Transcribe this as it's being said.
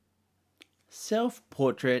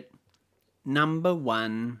Self-Portrait Number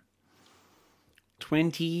 1,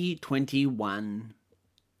 2021,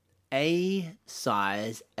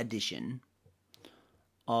 A-size edition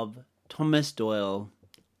of Thomas Doyle,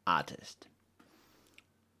 artist.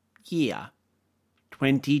 Year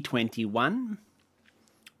 2021,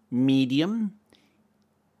 medium,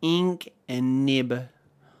 ink and nib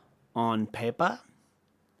on paper,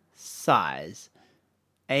 size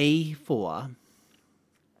A4.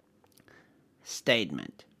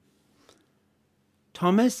 Statement.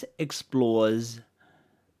 Thomas explores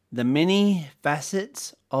the many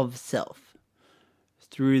facets of self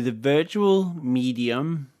through the virtual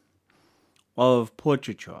medium of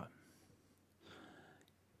portraiture.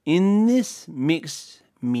 In this mixed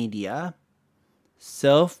media,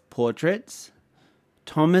 self-portraits,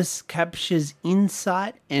 Thomas captures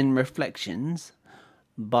insight and reflections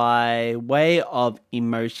by way of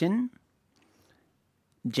emotion,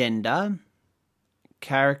 gender,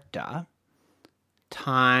 character,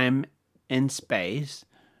 time and space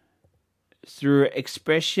through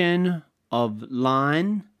expression of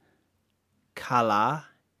line, color,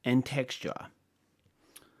 and texture.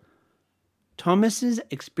 Thomas's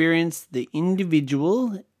experienced the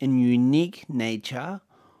individual and unique nature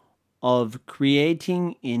of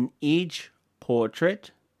creating in each portrait.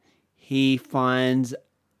 He finds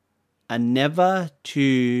a never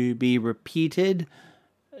to be repeated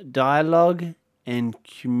dialogue and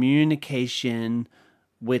communication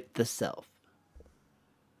with the self.